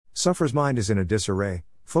Suffer's mind is in a disarray,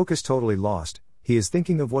 focus totally lost, he is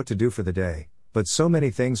thinking of what to do for the day, but so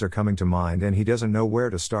many things are coming to mind and he doesn't know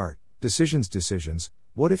where to start. Decisions.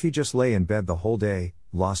 What if he just lay in bed the whole day,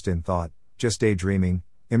 lost in thought, just daydreaming,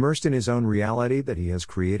 immersed in his own reality that he has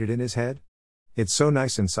created in his head? It's so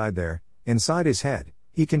nice inside there, inside his head,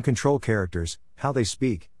 he can control characters, how they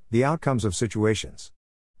speak, the outcomes of situations.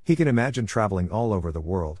 He can imagine traveling all over the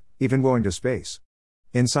world, even going to space.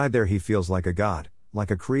 Inside there he feels like a god,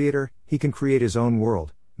 like a creator, he can create his own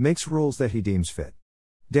world, makes rules that he deems fit.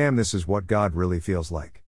 Damn, this is what God really feels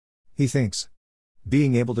like. He thinks.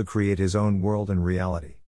 Being able to create his own world and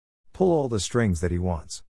reality. Pull all the strings that he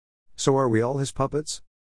wants. So are we all his puppets?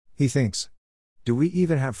 He thinks. Do we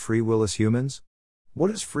even have free will as humans?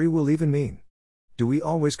 What does free will even mean? Do we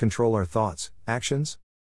always control our thoughts, actions?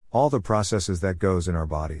 All the processes that goes in our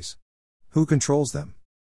bodies? Who controls them?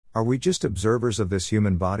 Are we just observers of this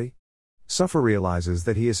human body? Suffer realizes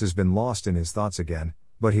that he has been lost in his thoughts again,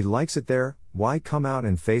 but he likes it there. Why come out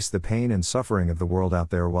and face the pain and suffering of the world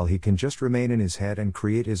out there while he can just remain in his head and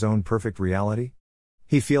create his own perfect reality?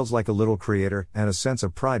 He feels like a little creator, and a sense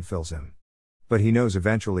of pride fills him. But he knows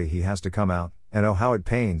eventually he has to come out, and oh how it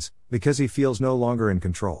pains, because he feels no longer in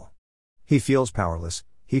control. He feels powerless,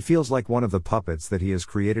 he feels like one of the puppets that he has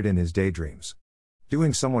created in his daydreams.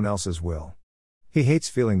 Doing someone else's will. He hates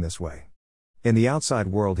feeling this way. In the outside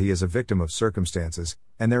world he is a victim of circumstances,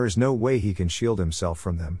 and there is no way he can shield himself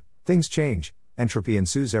from them. Things change, entropy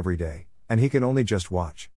ensues every day, and he can only just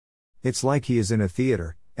watch. It's like he is in a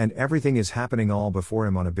theater, and everything is happening all before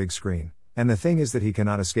him on a big screen, and the thing is that he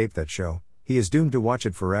cannot escape that show, he is doomed to watch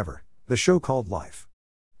it forever, the show called life.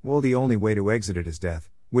 Well, the only way to exit it is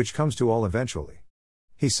death, which comes to all eventually.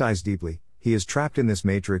 He sighs deeply, he is trapped in this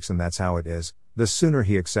matrix and that's how it is, the sooner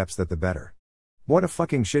he accepts that the better. What a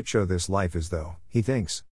fucking shit show this life is though, he thinks.